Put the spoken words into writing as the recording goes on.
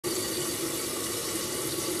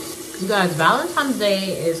You guys, Valentine's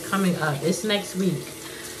Day is coming up. It's next week.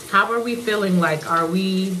 How are we feeling? Like, are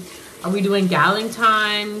we doing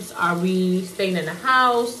Galentimes? Are we staying in the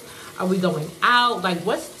house? Are we going out? Like,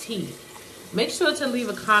 what's tea? Make sure to leave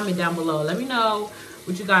a comment down below. Let me know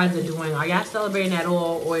what you guys are doing. Are y'all celebrating at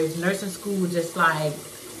all? Or is nursing school just like,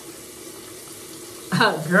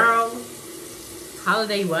 girl,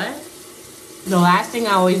 holiday what? The last thing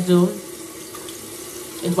I always do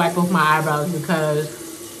is wipe off my eyebrows because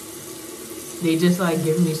they just like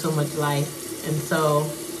give me so much life. And so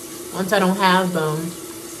once I don't have them,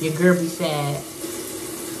 your girl be sad.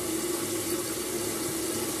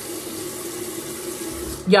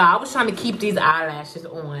 Y'all, I was trying to keep these eyelashes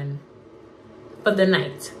on for the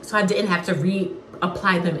night so I didn't have to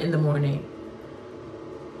reapply them in the morning.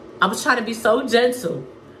 I was trying to be so gentle.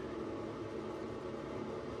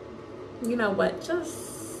 You know what?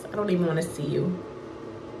 Just, I don't even want to see you.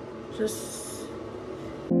 Just...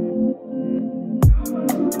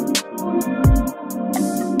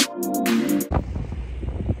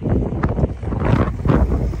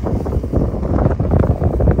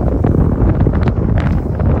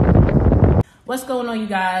 What's going on, you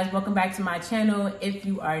guys? Welcome back to my channel. If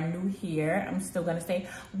you are new here, I'm still gonna say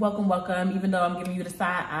welcome, even though I'm giving you the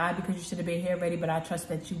side eye because you should have been here already, but I trust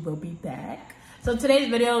that you will be back. So today's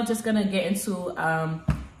video, just gonna get into,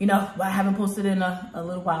 you know, what I haven't posted in a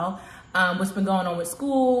little while, what's been going on with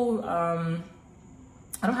school.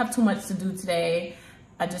 I don't have too much to do today.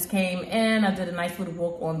 I just came in, I did a nice little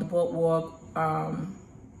walk on the boardwalk,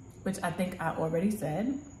 which I think I already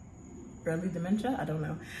said. Early dementia, I don't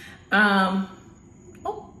know.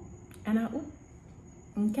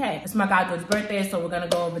 Okay, it's my goddaughter's birthday, so we're gonna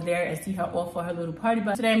go over there and see her off for her little party.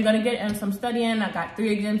 But today I'm gonna get in some studying. I got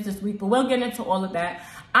 3 exams this week, but we'll get into all of that.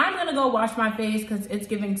 I'm gonna go wash my face because it's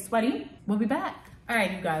giving sweaty. We'll be back. All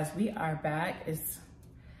right, you guys, we are back. It's,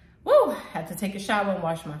 woo, had to take a shower and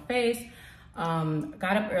wash my face.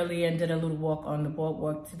 Got up early and did a little walk on the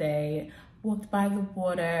boardwalk today. Walked by the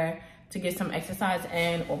water to get some exercise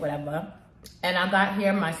in or whatever. And I got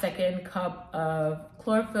here my 2nd cup of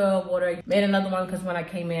chlorophyll water. Made another one because when I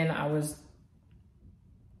came in, I was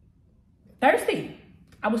thirsty.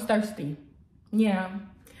 Yeah.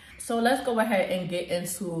 So let's go ahead and get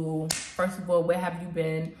into, first of all, where have you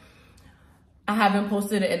been? I haven't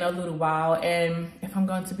posted it in a little while. And if I'm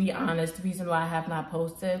going to be honest, the reason why I have not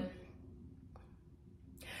posted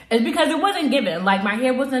it's because it wasn't given. Like, my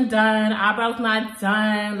hair wasn't done, eyebrows not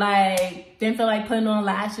done, like, didn't feel like putting on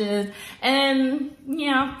lashes. And,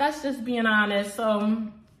 you know, that's just being honest. So,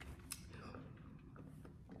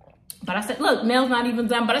 but I said, look, nails not even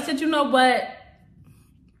done. But I said, you know what?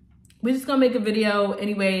 We're just gonna make a video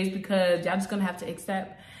anyways because y'all just gonna have to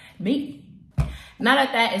accept me. Now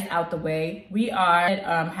that that is out the way, we are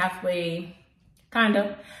halfway, kind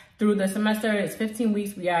of, through the semester. It's 15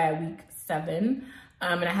 weeks. We are at week 7.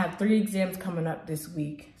 And I have 3 exams coming up this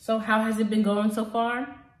week. So how has it been going so far?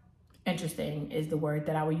 Interesting is the word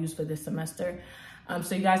that I will use for this semester.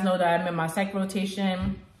 So you guys know that I'm in my psych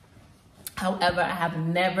rotation. However, I have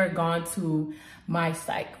never gone to my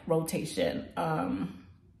psych rotation.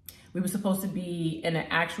 We were supposed to be in an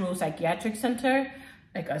actual psychiatric center,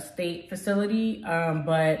 like a state facility,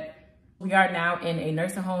 but we are now in a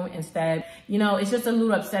nursing home instead. You know, it's just a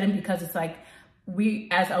little upsetting because it's like, we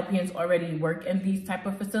as LPNs already work in these type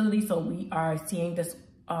of facilities, so we are seeing this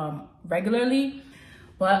regularly.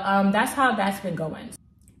 But that's how that's been going.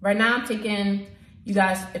 Right now I'm taking, you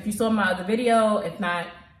guys, if you saw my other video, if not,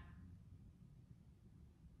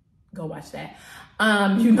 go watch that.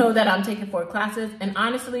 You know that I'm taking 4 classes, and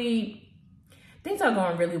honestly, things are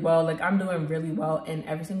going really well. Like, I'm doing really well in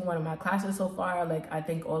every single one of my classes so far. Like, I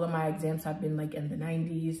think all of my exams have been like in the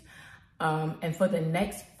 90s. And for the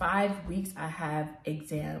next 5 weeks, I have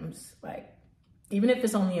exams. Like, even if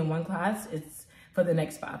it's only in 1 class, it's for the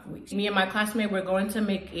next 5 weeks. Me and my classmate, we're going to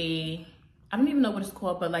make a, I don't even know what it's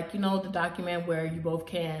called, but like, you know, the document where you both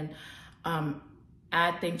can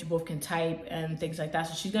add things, you both can type and things like that.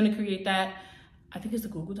 So she's gonna create that. I think it's a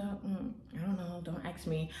Google Doc. I don't know, don't ask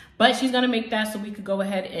me. But she's gonna make that so we could go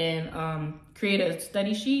ahead and create a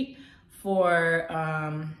study sheet for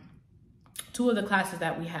 2 of the classes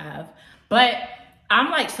that we have. But I'm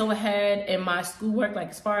like so ahead in my schoolwork,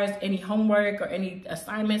 like as far as any homework or any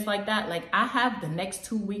assignments like that, like I have the next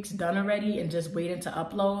 2 weeks done already and just waiting to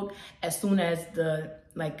upload as soon as the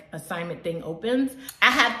like assignment thing opens. I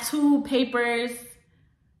have 2 papers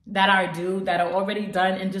that are due that are already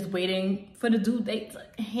done and just waiting for the due date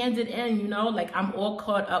to hand it in, you know? Like, I'm all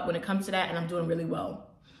caught up when it comes to that, and I'm doing really well.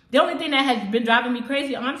 The only thing that has been driving me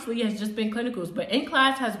crazy, honestly, has just been clinicals, but in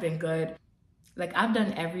class has been good. Like, I've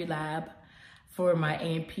done every lab for my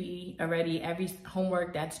A&P already. Every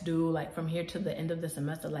homework that's due, like from here to the end of the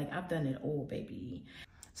semester, like I've done it all, baby.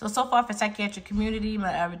 So far for psychiatric community,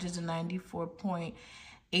 my average is a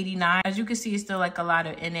 94.89. As you can see, it's still like a lot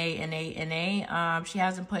of NA. She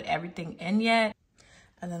hasn't put everything in yet.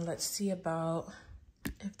 And then let's see about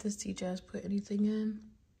if this teacher has put anything in.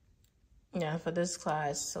 Yeah, for this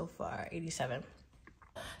class so far, 87.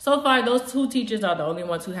 So far, those 2 teachers are the only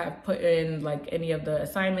ones who have put in like any of the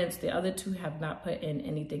assignments. The other 2 have not put in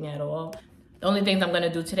anything at all. The only things I'm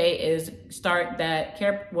gonna do today is start that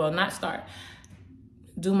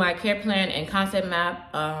do my care plan and concept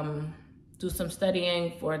map, do some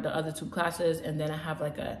studying for the other 2 classes, and then I have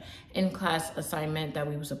like a in-class assignment that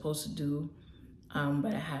we were supposed to do,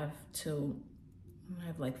 but I have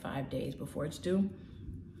like 5 days before it's due.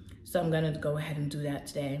 So I'm gonna go ahead and do that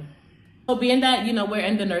today. So being that, you know, we're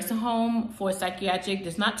in the nursing home for psychiatric,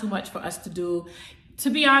 there's not too much for us to do. To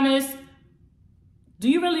be honest, do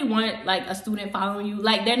you really want like a student following you?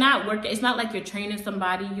 Like they're not working. It's not like you're training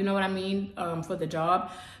somebody, you know what I mean, for the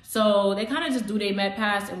job. So they kind of just do their med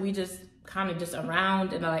pass and we just kind of just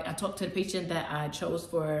around. And like I talked to the patient that I chose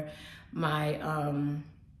for my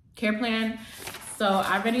care plan. So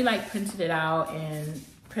I already like printed it out and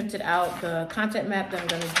printed out the concept map that I'm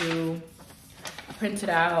gonna do. I printed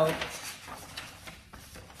out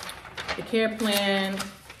the care plan,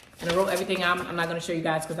 and I wrote everything out. I'm not gonna show you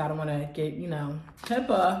guys because I don't wanna get, you know,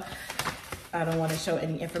 HIPAA. I don't wanna show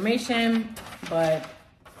any information,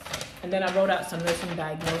 and then I wrote out some nursing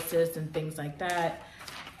diagnosis and things like that.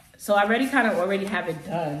 So I already have it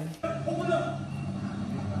done.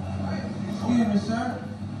 Excuse me, sir.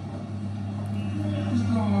 What's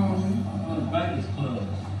going on here? Oh, the bank is closed.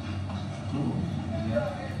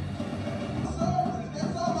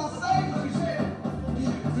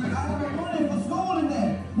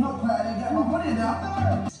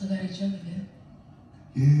 So got each other then?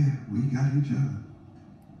 Yeah, we got each other.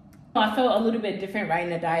 I felt a little bit different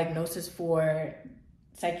writing a diagnosis for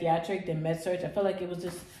psychiatric than med surg. I felt like it was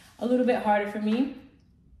just a little bit harder for me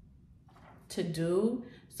to do.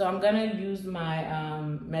 So I'm gonna use my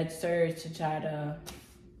med surg to try to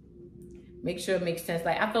make sure it makes sense.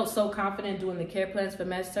 Like I felt so confident doing the care plans for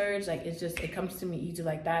med surg, like it comes to me easy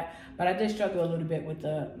like that. But I did struggle a little bit with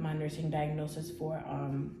my nursing diagnosis for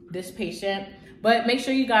this patient. But make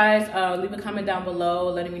sure you guys leave a comment down below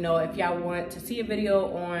letting me know if y'all want to see a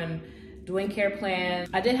video on doing care plans.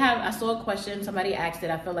 I saw a question, somebody asked it,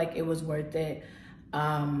 I felt like it was worth it.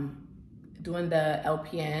 Doing the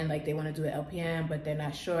LPN, like they want to do an LPN, but they're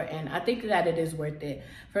not sure. And I think that it is worth it.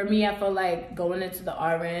 For me, I feel like going into the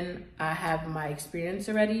RN, I have my experience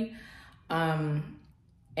already.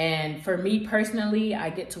 And for me personally, I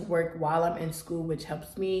get to work while I'm in school, which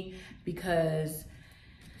helps me because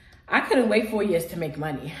I couldn't wait 4 years to make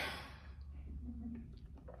money.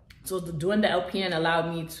 So doing the LPN allowed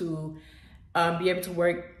me to be able to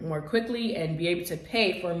work more quickly and be able to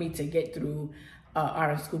pay for me to get through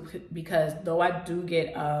RN school, because though I do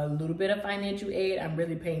get a little bit of financial aid, I'm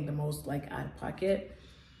really paying the most like out of pocket.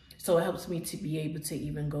 So it helps me to be able to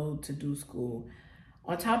even go to do school.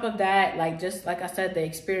 On top of that, like just like I said, the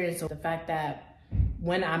experience of the fact that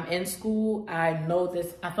when I'm in school, I know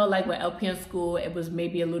this. I felt like with LPN school, it was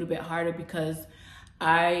maybe a little bit harder because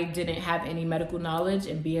I didn't have any medical knowledge,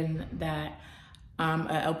 and being that I'm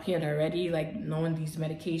a LPN already, like knowing these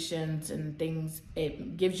medications and things,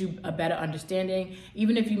 it gives you a better understanding.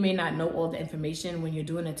 Even if you may not know all the information, when you're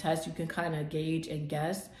doing a test, you can kind of gauge and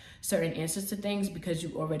guess certain answers to things because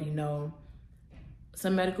you already know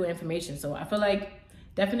some medical information. So I feel like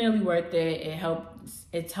definitely worth it.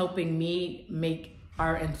 It's helping me make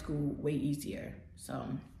RN school way easier. So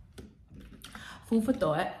food for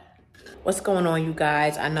thought. What's going on, you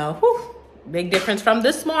guys? I know, big difference from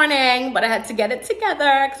this morning, but I had to get it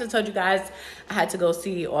together because I told you guys I had to go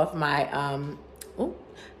see off my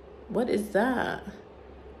what is that?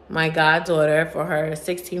 My goddaughter for her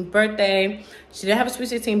 16th birthday. She didn't have a sweet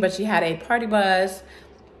 16, but she had a party bus.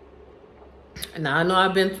 And I know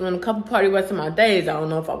I've been through a couple party buses in my days. I don't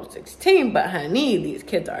know if I was 16, but honey, these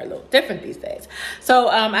kids are a little different these days. So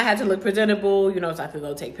I had to look presentable, you know, so I could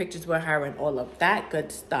go take pictures with her and all of that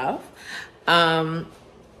good stuff.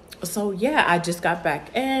 So yeah, I just got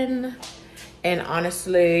back in, and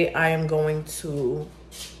honestly, I am going to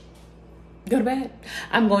go to bed.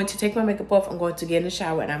 I'm going to take my makeup off. I'm going to get in the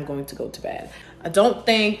shower, and I'm going to go to bed. I don't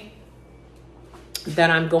think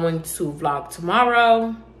that I'm going to vlog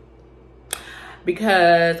tomorrow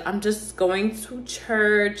because I'm just going to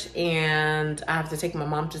church, and I have to take my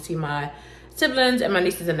mom to see my siblings and my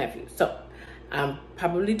nieces and nephews. So I'm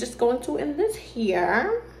probably just going to end this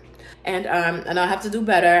here. And I have to do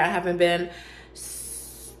better. I haven't been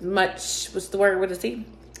much, what's the word with a C?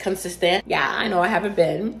 Consistent. Yeah, I know I haven't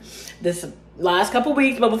been this last couple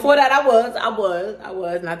weeks, but before that I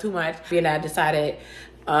was not too much. And I decided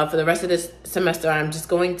for the rest of this semester, I'm just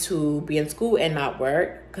going to be in school and not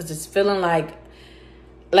work, because it's feeling like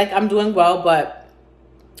I'm doing well, but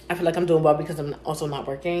I feel like I'm doing well because I'm also not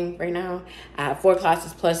working right now. I have 4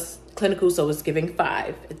 classes plus clinical, so it's giving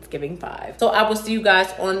 5. It's giving 5. So I will see you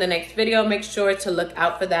guys on the next video. Make sure to look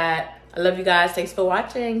out for that. I love you guys. Thanks for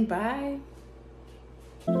watching. Bye.